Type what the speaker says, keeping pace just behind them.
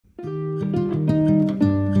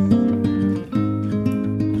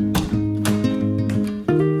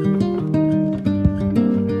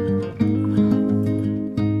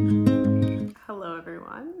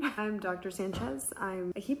Dr. Sanchez. I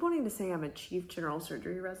keep wanting to say I'm a chief general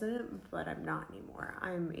surgery resident, but I'm not anymore.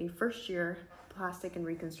 I'm a first year plastic and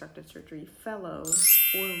reconstructive surgery fellow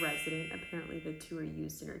or resident. Apparently the two are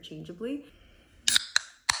used interchangeably.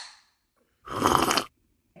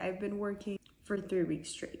 I've been working for 3 weeks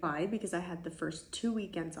straight. Why? Because I had the first 2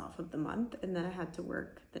 weekends off of the month, and then I had to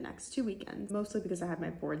work the next 2 weekends, mostly because I had my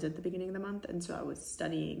boards at the beginning of the month, and so I was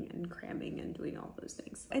studying and cramming and doing all those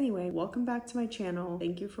things. Anyway, welcome back to my channel.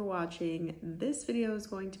 Thank you for watching. This video is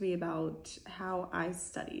going to be about how I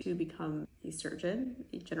studied to become a surgeon,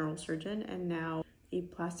 a general surgeon, and now a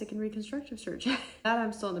plastic and reconstructive surgeon. That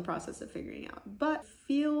I'm still in the process of figuring out, but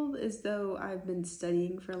feel as though I've been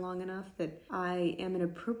studying for long enough that I am an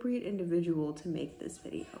appropriate individual to make this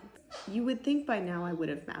video. You would think by now I would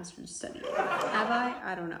have mastered studying. Have I?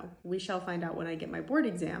 I don't know. We shall find out when I get my board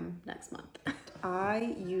exam next month.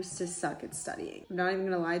 I used to suck at studying. I'm not even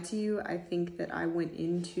gonna lie to you. I think that I went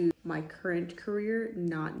into my current career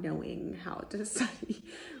not knowing how to study,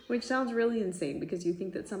 which sounds really insane because you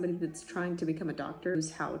think that somebody that's trying to become a doctor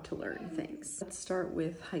knows how to learn things. Let's start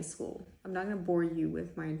with high school. I'm not gonna bore you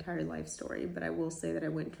with my entire life story, but I will say that I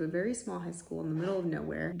went to a very small high school in the middle of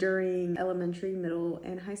nowhere. During elementary, middle,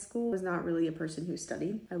 and high school, I was not really a person who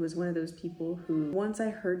studied. I was one of those people who, once I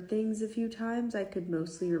heard things a few times, I could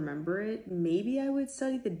mostly remember it. Maybe I would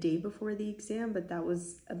study the day before the exam, but that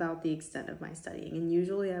was about the extent of my studying. And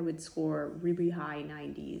usually I would score really high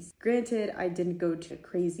 90s. Granted, I didn't go to a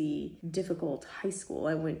crazy, difficult high school.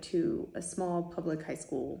 I went to a small public high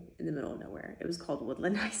school in the middle of nowhere. It was called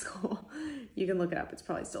Woodland High School. You can look it up, it's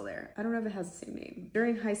probably still there. I don't know if it has the same name.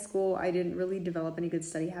 During high school, I didn't really develop any good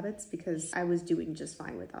study habits because I was doing just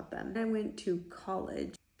fine without them. I went to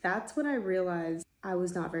college. That's when I realized I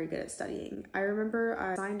was not very good at studying. I remember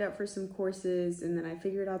I signed up for some courses and then I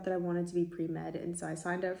figured out that I wanted to be pre-med, and so I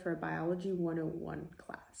signed up for a Biology 101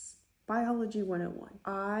 class. Biology 101.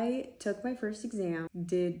 I took my first exam,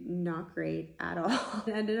 did not great at all.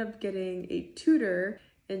 I ended up getting a tutor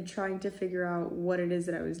and trying to figure out what it is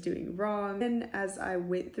that I was doing wrong. And as I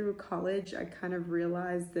went through college, I kind of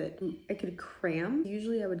realized that I could cram.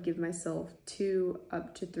 Usually I would give myself 2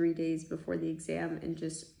 up to 3 days before the exam and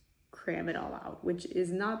just cram it all out, which is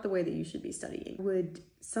not the way that you should be studying. I would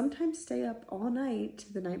sometimes stay up all night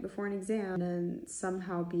the night before an exam and then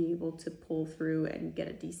somehow be able to pull through and get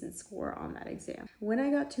a decent score on that exam. When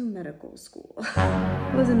I got to medical school,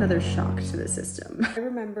 it was another shock to the system. I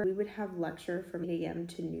remember we would have lecture from 8 a.m.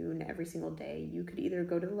 to noon every single day. You could either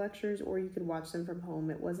go to the lectures or you could watch them from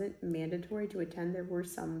home. It wasn't mandatory to attend. There were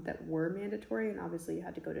some that were mandatory, and obviously you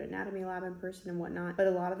had to go to anatomy lab in person and whatnot. But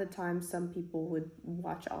a lot of the time, some people would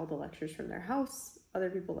watch all the lectures from their house. Other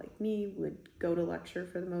people like me would go to lecture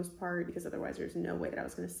for the most part because otherwise there's no way that I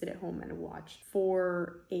was going to sit at home and watch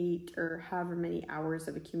 4, 8, or however many hours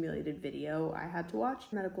of accumulated video I had to watch.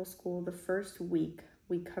 Medical school, the first week,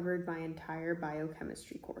 we covered my entire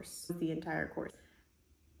biochemistry course, the entire course.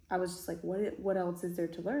 I was just like, what else is there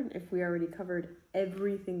to learn if we already covered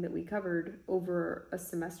everything that we covered over a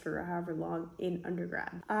semester or however long in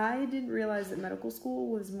undergrad? I didn't realize that medical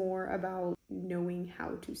school was more about knowing how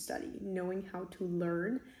to study, knowing how to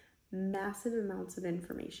learn massive amounts of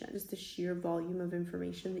information, just the sheer volume of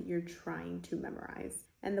information that you're trying to memorize.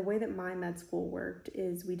 And the way that my med school worked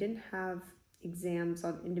is we didn't have exams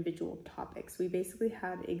on individual topics. We basically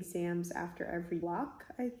had exams after every block,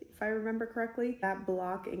 if I remember correctly. That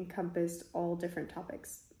block encompassed all different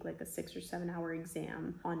topics, like a 6 or 7 hour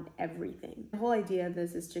exam on everything. The whole idea of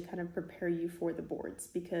this is to kind of prepare you for the boards,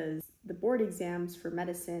 because the board exams for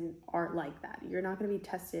medicine aren't like that. You're not going to be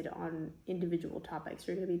tested on individual topics.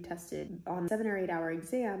 You're going to be tested on a 7 or 8 hour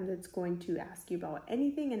exam that's going to ask you about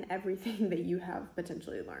anything and everything that you have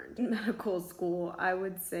potentially learned. In medical school, I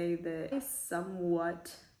would say that I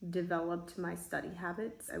somewhat developed my study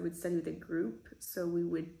habits. I would study with a group, so we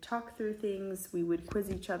would talk through things, we would quiz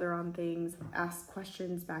each other on things, ask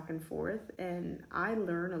questions back and forth, and I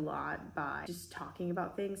learn a lot by just talking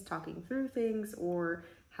about things, talking through things, or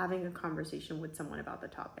having a conversation with someone about the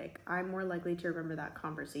topic. I'm more likely to remember that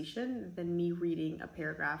conversation than me reading a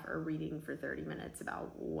paragraph or reading for 30 minutes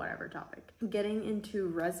about whatever topic. Getting into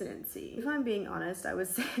residency, if I'm being honest, I would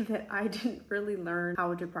say that I didn't really learn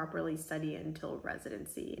how to properly study until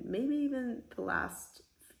residency, maybe even the last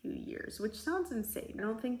few years, which sounds insane. I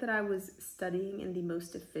don't think that I was studying in the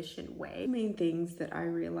most efficient way. The main things that I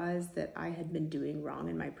realized that I had been doing wrong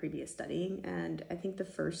in my previous studying, and I think the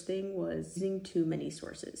first thing was using too many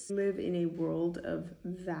sources. We live in a world of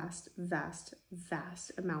vast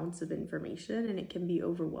amounts of information, and it can be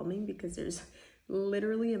overwhelming because there's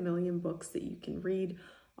literally a million books that you can read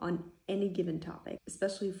on any given topic,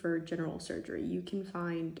 especially for general surgery. You can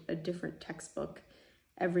find a different textbook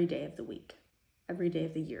every day of the week, every day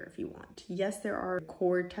of the year if you want. Yes, there are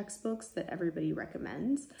core textbooks that everybody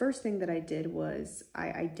recommends. First thing that I did was I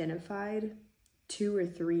identified 2 or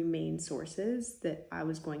 3 main sources that I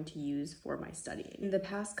was going to use for my studying. In the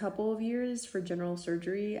past couple of years for general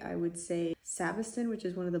surgery, I would say Sabiston, which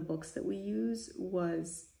is one of the books that we use,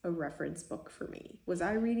 was a reference book for me. Was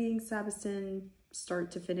I reading Sabiston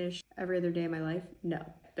start to finish every other day of my life? No.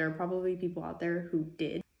 There are probably people out there who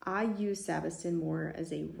did. I use Sabiston more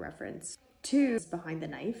as a reference. 2 is Behind the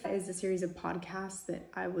Knife, is a series of podcasts that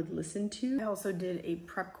I would listen to. I also did a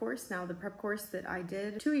prep course. Now the prep course that I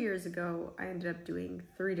did 2 years ago, I ended up doing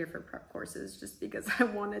 3 different prep courses just because I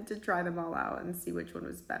wanted to try them all out and see which one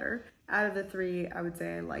was better. Out of the 3, I would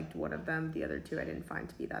say I liked one of them. The other 2 I didn't find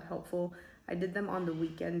to be that helpful. I did them on the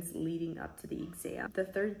weekends leading up to the exam. The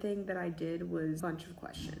third thing that I did was a bunch of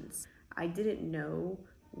questions. I didn't know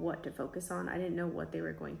what to focus on. I didn't know what they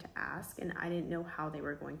were going to ask, and I didn't know how they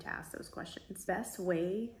were going to ask those questions. Best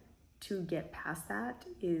way to get past that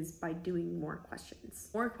is by doing more questions.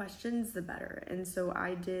 More questions, the better. And so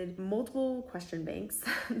I did multiple question banks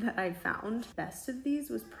that I found. Best of these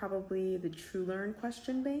was probably the TrueLearn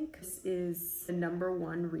question bank. This is the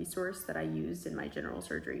 #1 resource that I used in my general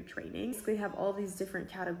surgery training. Basically have all these different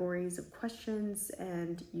categories of questions,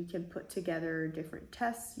 and you can put together different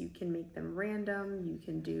tests. You can make them random. You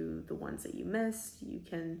can do the ones that you missed. You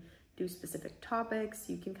can do specific topics.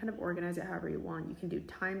 You can kind of organize it however you want. You can do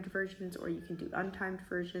timed versions or you can do untimed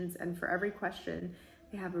versions. And for every question,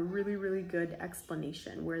 they have a really, really good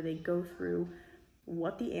explanation where they go through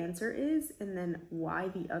what the answer is and then why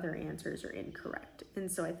the other answers are incorrect. And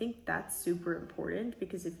so I think that's super important,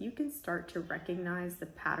 because if you can start to recognize the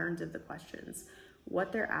patterns of the questions,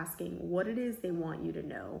 what they're asking, what it is they want you to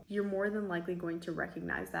know, you're more than likely going to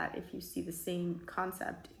recognize that if you see the same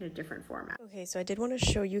concept in a different format. Okay, so I did want to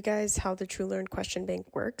show you guys how the TrueLearn question bank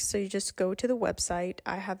works. So you just go to the website.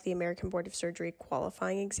 I have the American Board of Surgery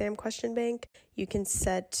qualifying exam question bank. You can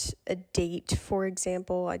set a date, for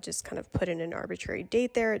example. I just kind of put in an arbitrary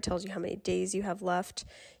date there. It tells you how many days you have left.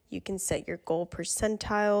 You can set your goal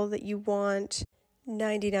percentile that you want.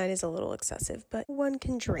 99 is a little excessive, but one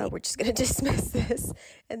can dream. We're just going to dismiss this.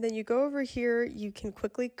 And then you go over here, you can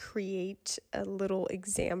quickly create a little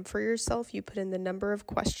exam for yourself. You put in the number of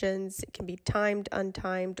questions. It can be timed,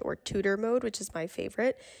 untimed, or tutor mode, which is my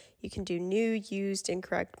favorite. You can do new, used,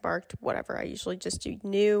 incorrect, marked, whatever. I usually just do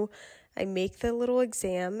new. I make the little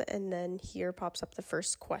exam, and then here pops up the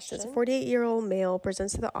first question. A 48-year-old male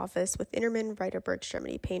presents to the office with intermittent right upper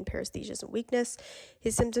extremity pain, paresthesias, and weakness.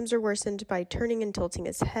 His symptoms are worsened by turning and tilting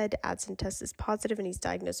his head. Adson test is positive, and he's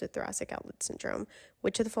diagnosed with thoracic outlet syndrome.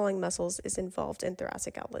 Which of the following muscles is involved in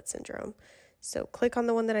thoracic outlet syndrome? So click on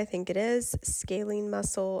the one that I think it is, scalene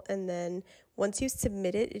muscle, and then once you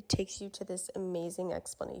submit it, it takes you to this amazing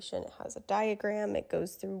explanation. It has a diagram, it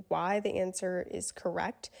goes through why the answer is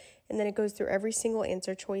correct, and then it goes through every single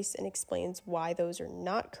answer choice and explains why those are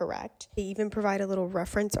not correct. They even provide a little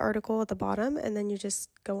reference article at the bottom, and then you just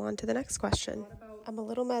go on to the next question. I'm a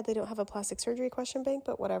little mad they don't have a plastic surgery question bank,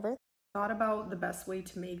 but whatever. Thought about the best way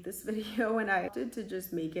to make this video, and I opted to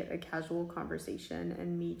just make it a casual conversation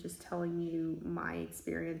and me just telling you my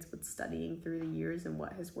experience with studying through the years and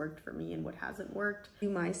what has worked for me and what hasn't worked. Do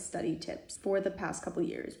my study tips for the past couple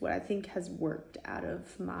years, what I think has worked out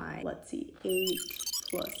of my, 8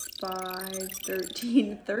 plus 5,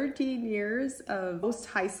 13 years of post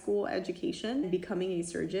high school education and becoming a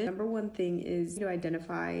surgeon. #1 thing is to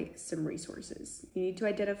identify some resources. You need to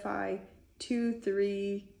identify 2,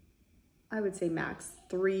 3, I would say max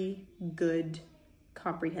 3 good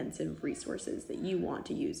comprehensive resources that you want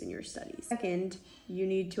to use in your studies. Second, you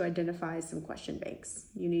need to identify some question banks.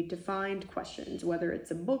 You need to find questions, whether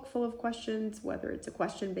it's a book full of questions, whether it's a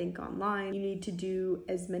question bank online. You need to do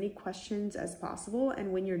as many questions as possible,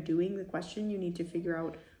 and when you're doing the question, you need to figure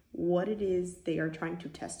out what it is they are trying to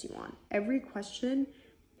test you on. Every question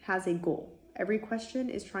has a goal. Every question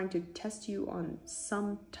is trying to test you on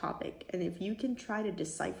some topic, and if you can try to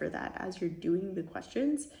decipher that as you're doing the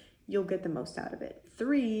questions, you'll get the most out of it.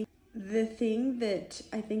 3, the thing that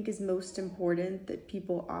I think is most important that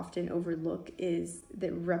people often overlook is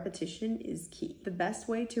that repetition is key. The best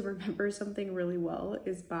way to remember something really well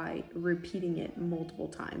is by repeating it multiple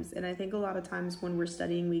times. And I think a lot of times when we're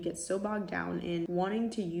studying, we get so bogged down in wanting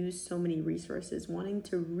to use so many resources, wanting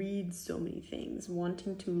to read so many things,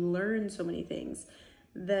 wanting to learn so many things,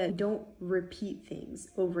 that don't repeat things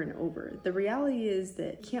over and over. The reality is that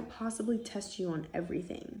it can't possibly test you on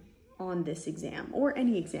everything on this exam or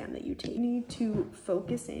any exam that you take. You need to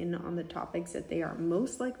focus in on the topics that they are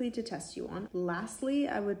most likely to test you on. Lastly,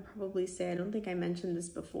 I would probably say, I don't think I mentioned this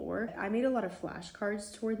before, I made a lot of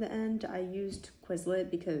flashcards toward the end. I used Quizlet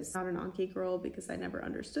because I'm not an Anki girl, because I never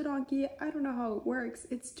understood Anki. I don't know how it works.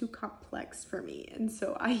 It's too complex for me. And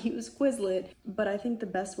so I use Quizlet, but I think the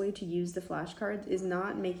best way to use the flashcards is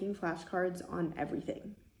not making flashcards on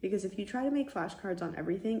everything. Because if you try to make flashcards on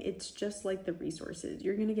everything, it's just like the resources.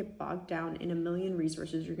 You're gonna get bogged down in a million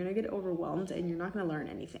resources. You're gonna get overwhelmed and you're not gonna learn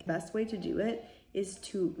anything. The best way to do it is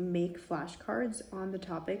to make flashcards on the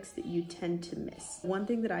topics that you tend to miss. One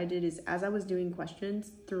thing that I did is, as I was doing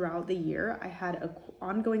questions throughout the year, I had an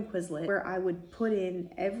ongoing Quizlet where I would put in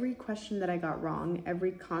every question that I got wrong,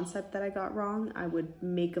 every concept that I got wrong, I would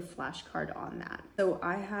make a flashcard on that. So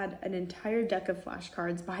I had an entire deck of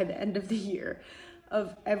flashcards by the end of the year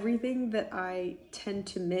of everything that I tend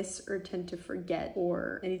to miss or tend to forget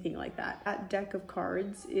or anything like that. That deck of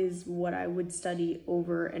cards is what I would study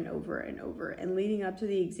over and over and over. And leading up to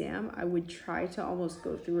the exam, I would try to almost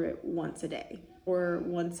go through it once a day or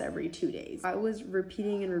once every 2 days. I was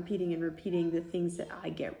repeating and repeating and repeating the things that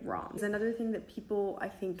I get wrong. Another thing that people, I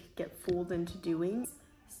think, get fooled into doing,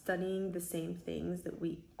 studying the same things that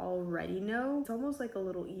we already know. It's almost like a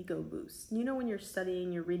little ego boost. You know, when you're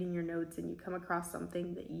studying, you're reading your notes and you come across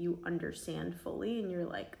something that you understand fully and you're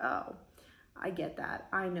like, oh, I get that,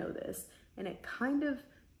 I know this. And it kind of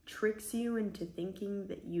tricks you into thinking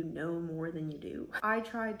that you know more than you do. I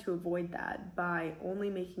tried to avoid that by only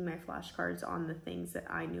making my flashcards on the things that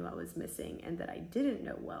I knew I was missing and that I didn't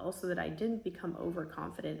know well, so that I didn't become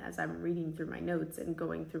overconfident as I'm reading through my notes and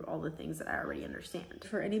going through all the things that I already understand.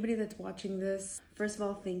 For anybody that's watching this, first of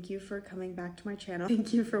all, thank you for coming back to my channel.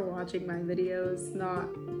 Thank you for watching my videos, not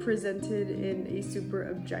presented in a super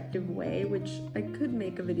objective way, which I could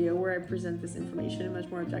make a video where I present this information in a much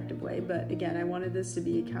more objective way, but again, I wanted this to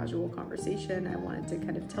be a casual conversation. I wanted to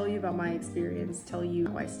kind of tell you about my experience, tell you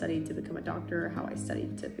how I studied to become a doctor, how I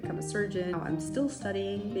studied to become a surgeon, how I'm still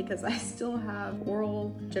studying because I still have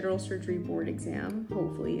oral general surgery board exam,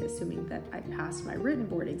 hopefully, assuming that I pass my written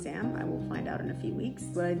board exam. I will find out in a few weeks.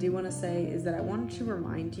 What I do want to say is that I wanted to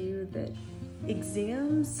remind you that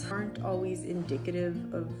exams aren't always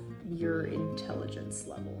indicative of your intelligence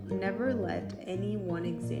level. Never let any one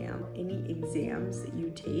exam, any exams that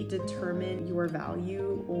you take, determine your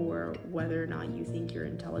value or whether or not you think you're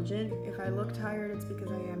intelligent. If I look tired, it's because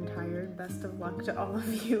I am tired. Best of luck to all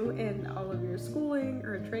of you in all of your schooling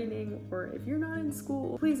or training, or if you're not in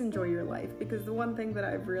school, please enjoy your life, because the one thing that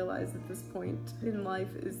I've realized at this point in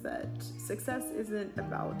life is that success isn't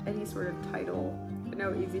about any sort of title. I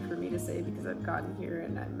know, easy for me to say because I've gotten here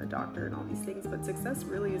and I'm a doctor and all these things, but success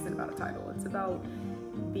really isn't about a title. It's about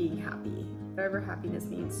being happy. Whatever happiness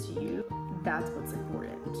means to you, that's what's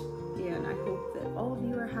important. And I hope that all of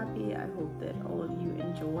you are happy. I hope that all of you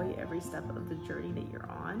enjoy every step of the journey that you're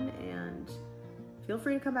on, and feel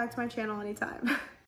free to come back to my channel anytime.